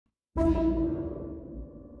Hey,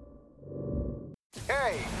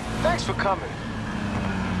 thanks for coming.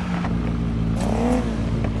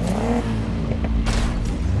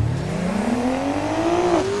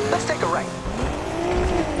 Let's take a right.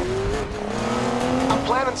 I'm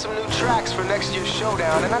planning some new tracks for next year's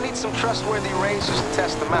showdown, and I need some trustworthy racers to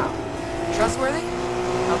test them out. Trustworthy?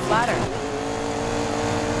 I'm flattered.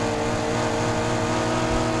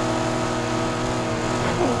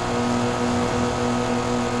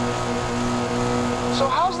 So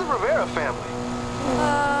how's the Rivera family?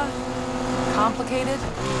 Complicated?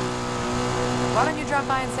 Why don't you drop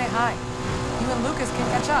by and say hi? You and Lucas can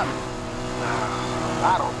catch up.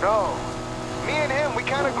 I don't know. Me and him, we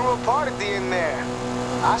kind of grew apart at the end there.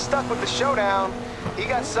 I stuck with the showdown. He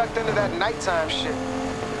got sucked into that nighttime shit.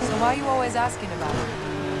 So why are you always asking about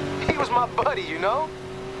it? He was my buddy, you know?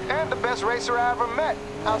 And the best racer I ever met,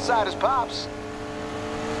 outside his pops.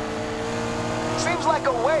 Seems like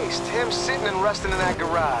a waste, him sitting and rusting in that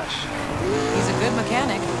garage. He's a good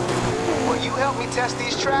mechanic. Well, you help me test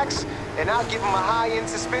these tracks, and I'll give him a high-end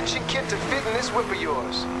suspension kit to fit in this whip of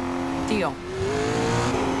yours. Deal.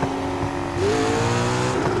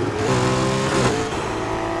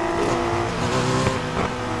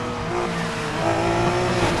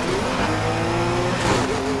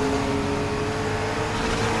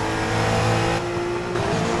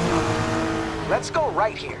 Let's go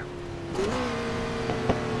right here.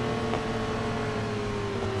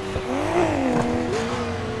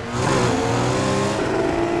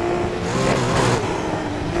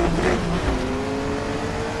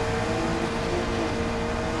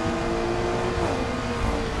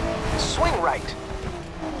 Swing right.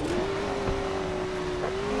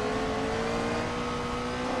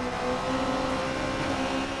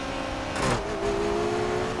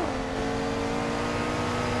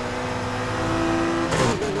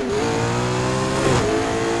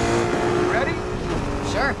 Ready?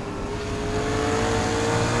 Sure.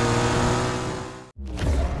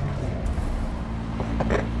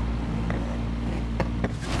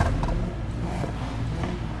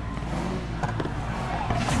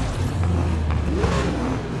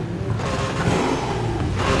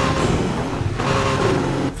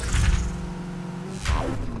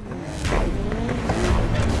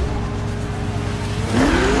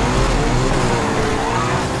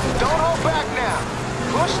 Don't hold back now.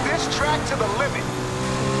 Push this track to the limit.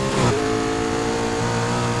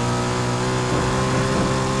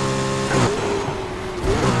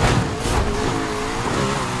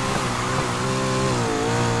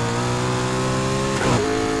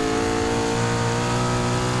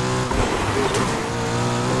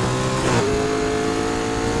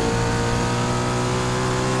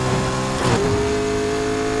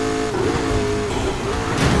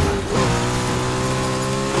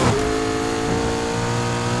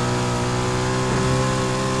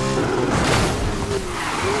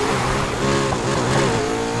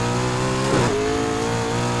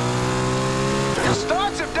 Your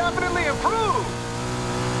starts have definitely improved.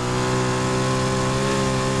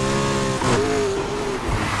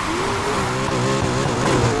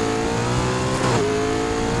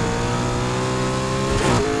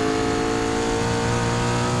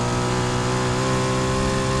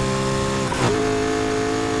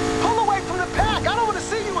 Pull away from the pack. I don't want to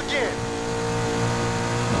see you again.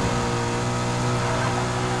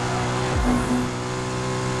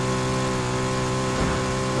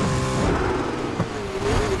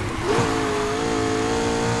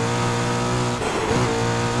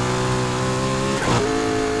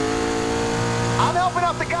 I'm helping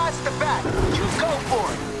out the guys at the back. You go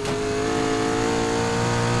for it.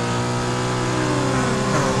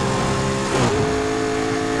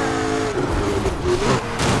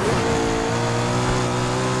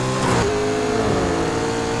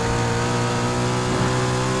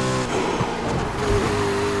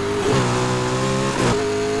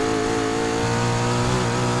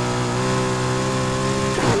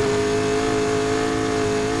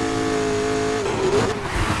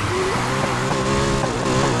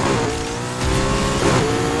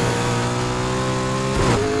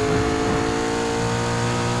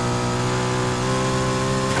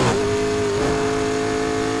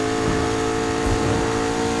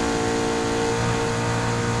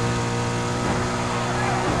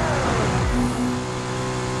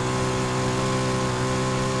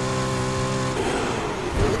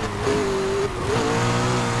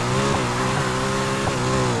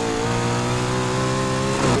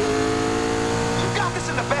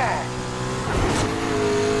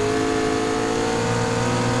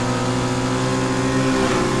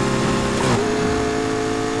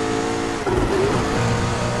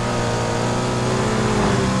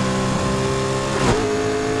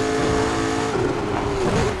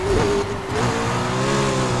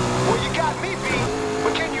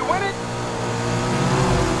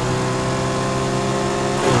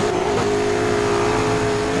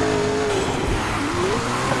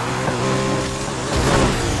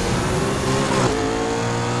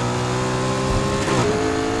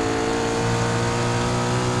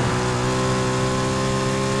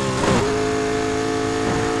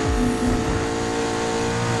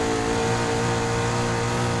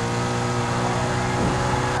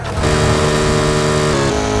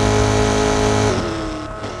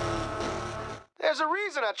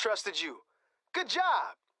 I trusted you. Good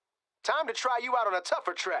job. Time to try you out on a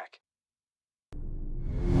tougher track.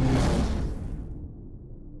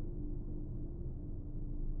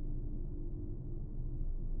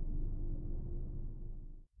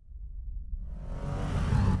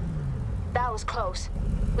 That was close.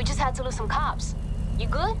 We just had to lose some cops. You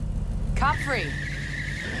good? Cop free.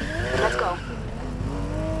 Let's go.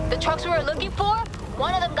 The trucks we were looking for,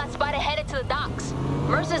 one of them got spotted headed to the docks.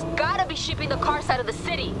 Mercer's gotta be shipping the cars out of the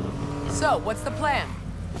city. So, what's the plan?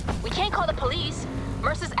 We can't call the police.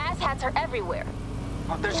 Mercer's asshats are everywhere.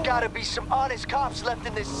 There's gotta be some honest cops left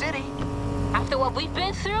in this city. After what we've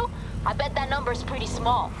been through, I bet that number's pretty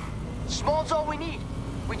small. Small's all we need.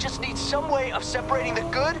 We just need some way of separating the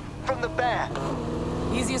good from the bad.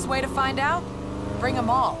 Easiest way to find out? Bring them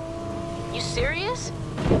all. You serious?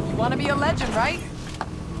 You want to be a legend, right?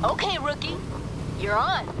 Okay, rookie. You're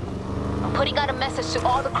on. I'm putting out a message to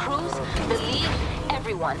all the crews, the league,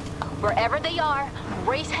 everyone. Wherever they are,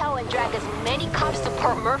 raise hell and drag as many cops to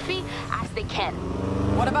Port Murphy as they can.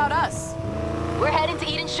 What about us? We're heading to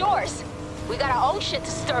Eden Shores. We got our own shit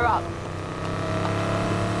to stir up.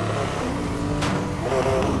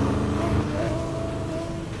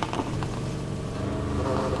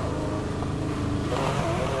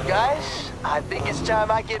 Guys, I think it's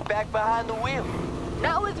time I get back behind the wheel.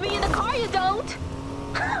 Not with me in the car, you don't.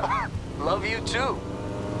 Love you too.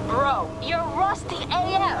 Bro, you're rusty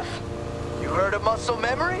AF. You heard of muscle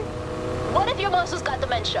memory? What if your muscles got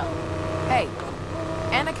dementia? Hey,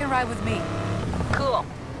 Anna can ride with me. Cool.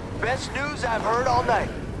 Best news I've heard all night.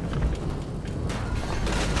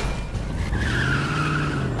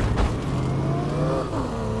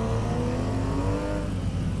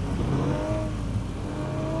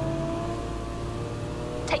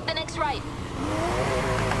 Take the next right.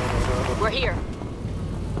 We're here.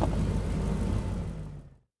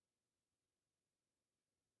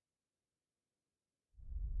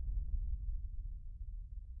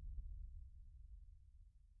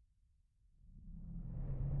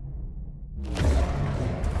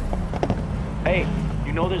 Hey,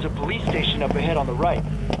 you know there's a police station up ahead on the right.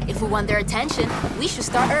 If we want their attention, we should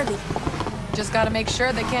start early. Just gotta make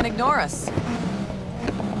sure they can't ignore us.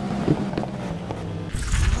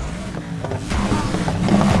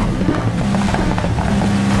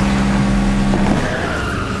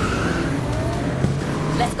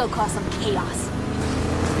 Let's go cause some chaos.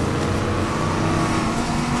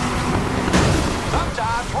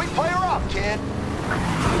 Sometimes we play her off, kid.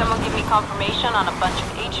 Someone give me confirmation on a bunch of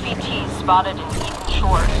HVTs spotted in Eden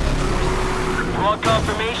Shores. You want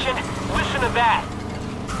confirmation? Listen to that!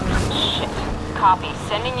 Shit. Copy.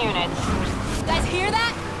 Sending units. You guys hear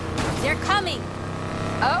that? They're coming.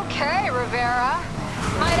 Okay, Rivera.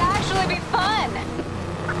 Might actually be fun.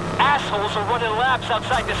 Assholes are running laps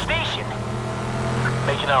outside the station.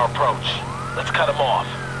 Making our approach. Let's cut them off.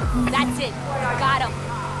 That's it. Got 'em.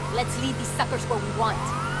 Let's lead these suckers where we want.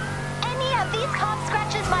 Any of these cops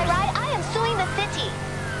scratches my ride, I am suing the city.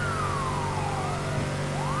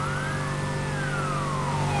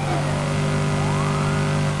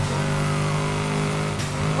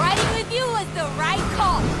 Riding with you was the right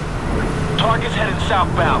call. Target's headed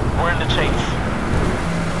southbound. We're in the chase.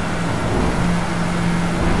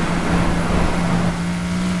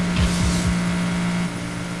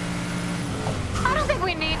 I don't think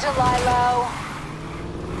we need to lie low.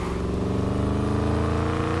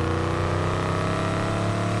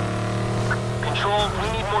 Control, we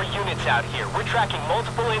need more units out here. We're tracking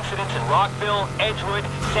multiple incidents in Rockville, Edgewood,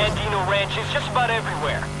 Sandino Ranches, just about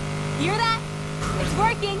everywhere. Hear that? It's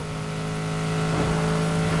working.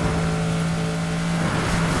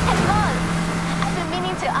 Hey, Mom, I've been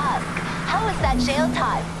meaning to ask, how was that jail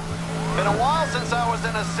time? Been a while since I was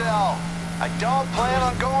in a cell. I don't plan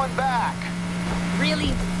on going back.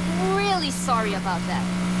 Really, really sorry about that.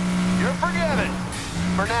 You're forgiven.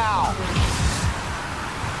 For now.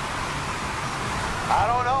 I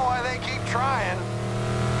don't know why they keep trying.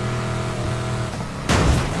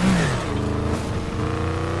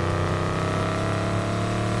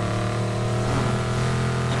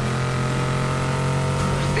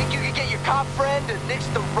 Think you could get your cop friend to nix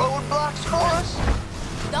the roadblocks for us?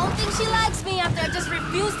 Don't think she likes me after I just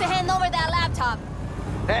refused to hand over that laptop.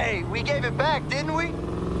 Hey, we gave it back, didn't we?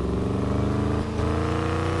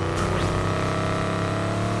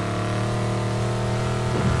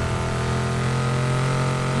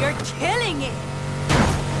 You're killing it.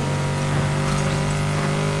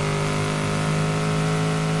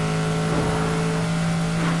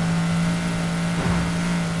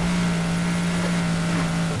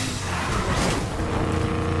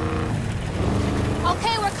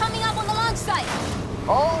 Okay, we're coming up on the launch site.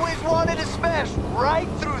 Always wanted to smash right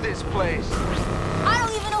through this place. I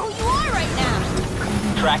don't even know who you are right now.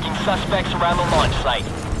 Tracking suspects around the launch site.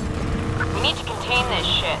 We need to contain this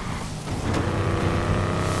shit.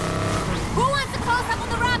 Who wants to close up on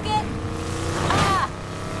the rocket? Ah,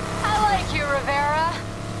 I like you, Rivera.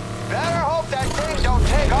 Better hope that thing don't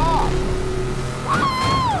take off.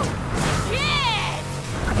 Woo! Shit!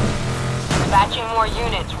 Dispatching more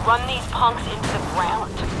units. Run these punks into the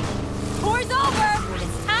ground. Tour's over.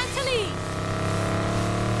 It's time to leave.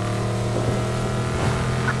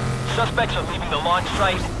 Suspects are leaving the launch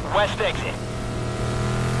site. West exit.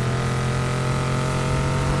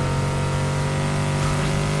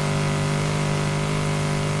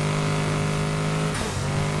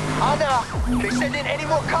 Anna, they send in any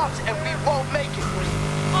more cops and we won't make it.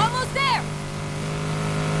 Almost there.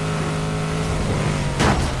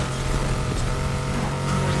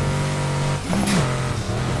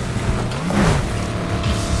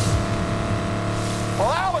 Well,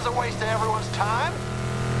 that was a waste of everyone's time.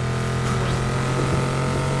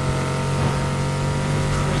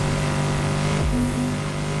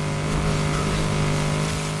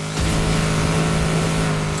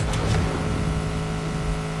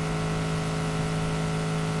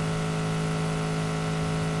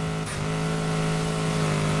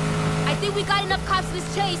 I think we got enough cops for this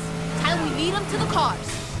chase. Time we lead them to the cars.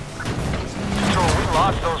 Control, we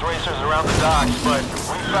lost those racers around the docks, but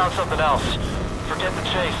we found something else. Forget the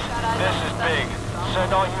chase. This is big.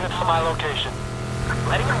 Send all units to my location.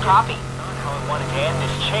 Letting them copy. Not how I wanted to end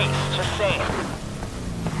this chase. Just saying.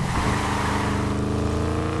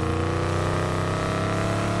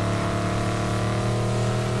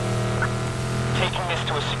 Taking this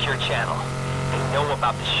to a secure channel. They know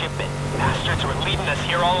about the shipment. Bastards were leading us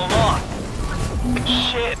here all along.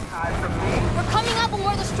 Shit! We're coming up on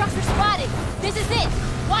where the trucks are spotted. This is it.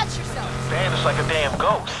 Watch yourself. Vanished like a damn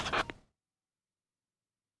ghost.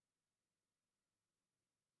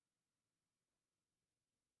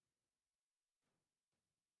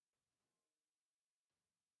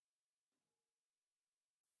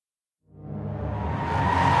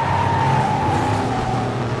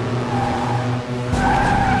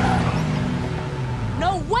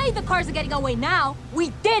 No way the cars are getting away now. We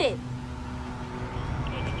did it.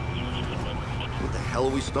 What the hell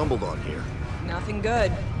we stumbled on here? Nothing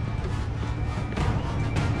good.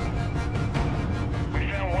 We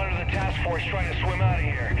found one of the task force trying to swim out of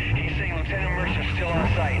here. He's saying Lieutenant Mercer's still on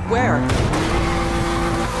site. Where?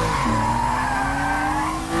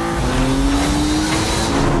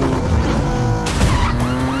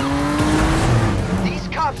 These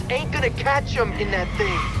cops ain't gonna catch him in that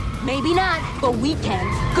thing. Maybe not, but we can.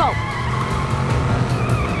 Go.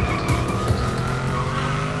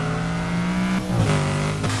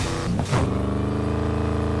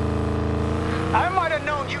 I might have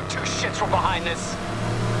known you two shits were behind this.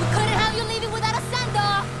 We couldn't have you leaving without a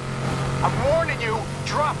send-off. I'm warning you,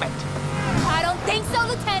 drop it. I don't think so,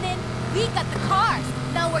 Lieutenant. We got the cars.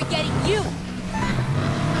 Now we're getting you.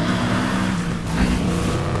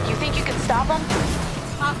 You think you can stop them?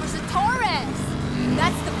 Officer Torres.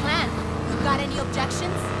 That's the plan. You got any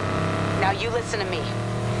objections? Now you listen to me.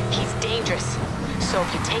 He's dangerous. So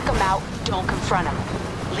if you take him out, don't confront him.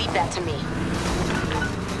 Leave that to me.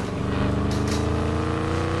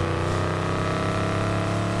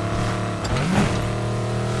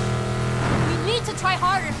 We need to try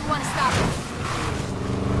harder if we want to stop him.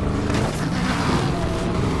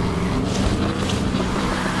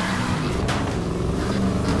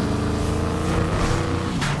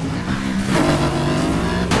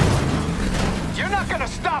 You're not gonna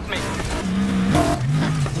stop me.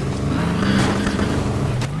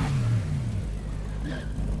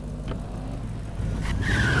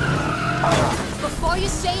 Before you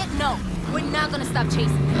say it, no. We're not gonna stop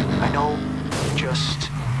chasing. I know, just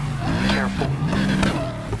be careful.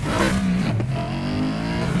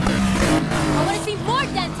 I want to see more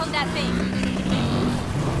dents on that thing.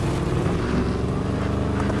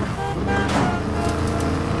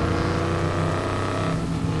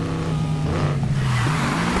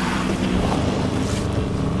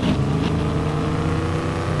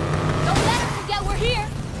 Don't let him forget we're here.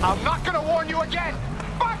 I'm not gonna warn you again.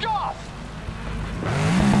 Fuck off!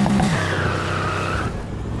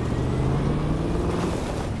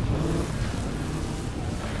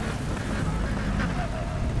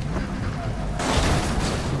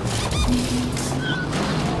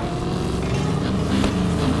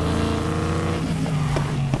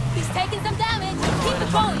 He's taking some damage. Keep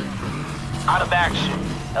it going. Out of action.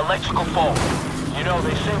 Electrical fault. You know,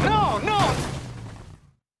 they say... No, no!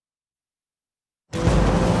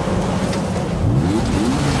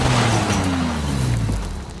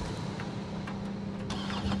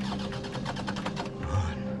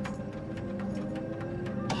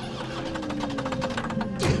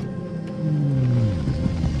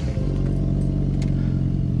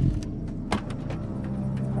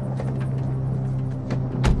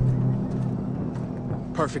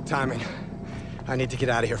 Perfect timing. I need to get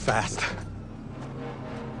out of here fast.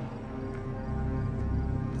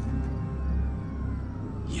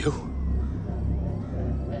 You?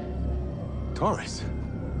 Torres?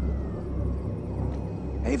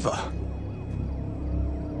 Ava?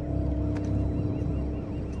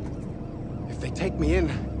 If they take me in,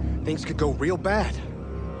 things could go real bad.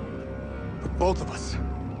 For both of us.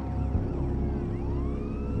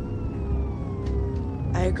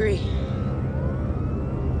 I agree.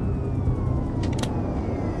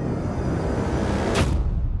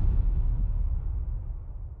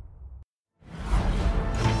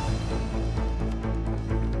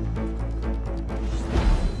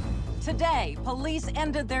 Today, police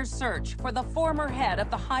ended their search for the former head of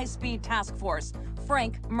the high-speed task force,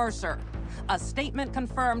 Frank Mercer. A statement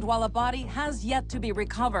confirmed while a body has yet to be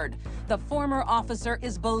recovered. The former officer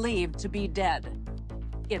is believed to be dead.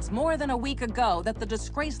 It's more than a week ago that the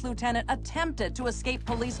disgraced lieutenant attempted to escape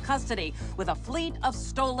police custody with a fleet of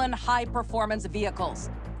stolen high-performance vehicles.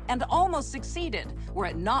 And almost succeeded, were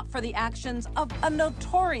it not for the actions of a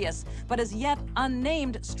notorious but as yet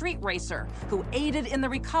unnamed street racer who aided in the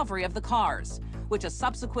recovery of the cars, which a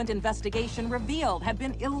subsequent investigation revealed had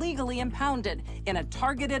been illegally impounded in a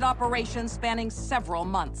targeted operation spanning several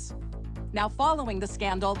months. Now, following the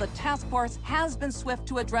scandal, the task force has been swift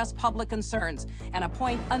to address public concerns and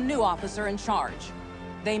appoint a new officer in charge.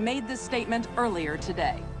 They made this statement earlier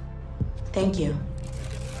today. Thank you.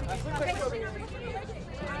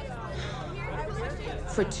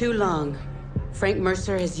 For too long, Frank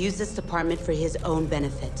Mercer has used this department for his own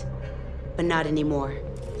benefit. But not anymore.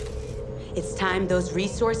 It's time those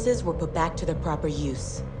resources were put back to their proper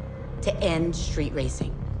use, to end street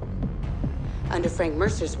racing. Under Frank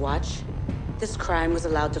Mercer's watch, this crime was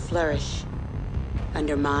allowed to flourish.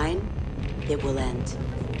 Under mine, it will end.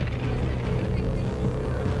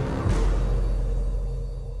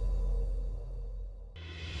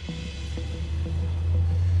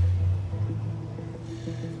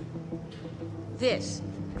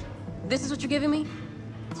 This is what you're giving me?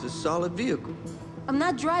 It's a solid vehicle. I'm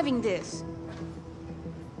not driving this.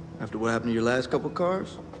 After what happened to your last couple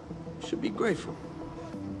cars, you should be grateful.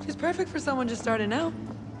 She's perfect for someone just starting out.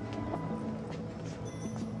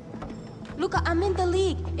 Luca, I'm in the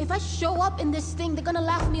league. If I show up in this thing, they're gonna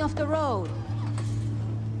laugh me off the road.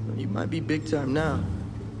 You might be big time now.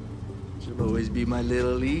 You'll always be my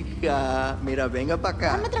little hija. Mira, venga pa'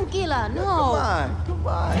 acá. Dame tranquila, no. Come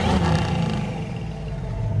on.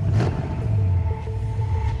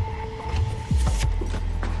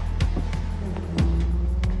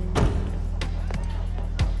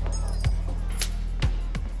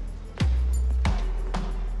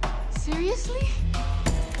 Seriously?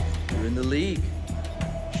 You're in the league.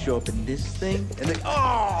 Show up in this thing, and then,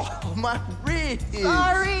 oh, my wrist!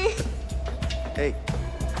 Sorry. Hey,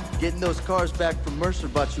 getting those cars back from Mercer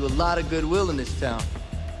bought you a lot of goodwill in this town.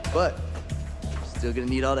 But, you're still gonna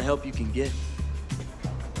need all the help you can get.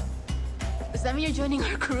 Does that mean you're joining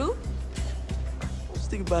our crew? Just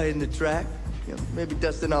think about hitting the track. You know, maybe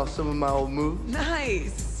dusting off some of my old moves.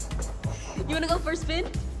 Nice. You wanna go for a spin?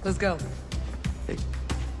 Let's go. Hey,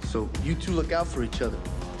 so you two look out for each other.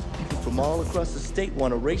 People from all across the state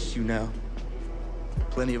want to race you now.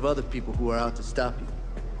 Plenty of other people who are out to stop you.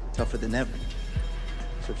 Tougher than ever.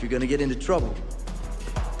 So if you're gonna get into trouble,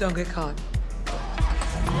 Don't get caught.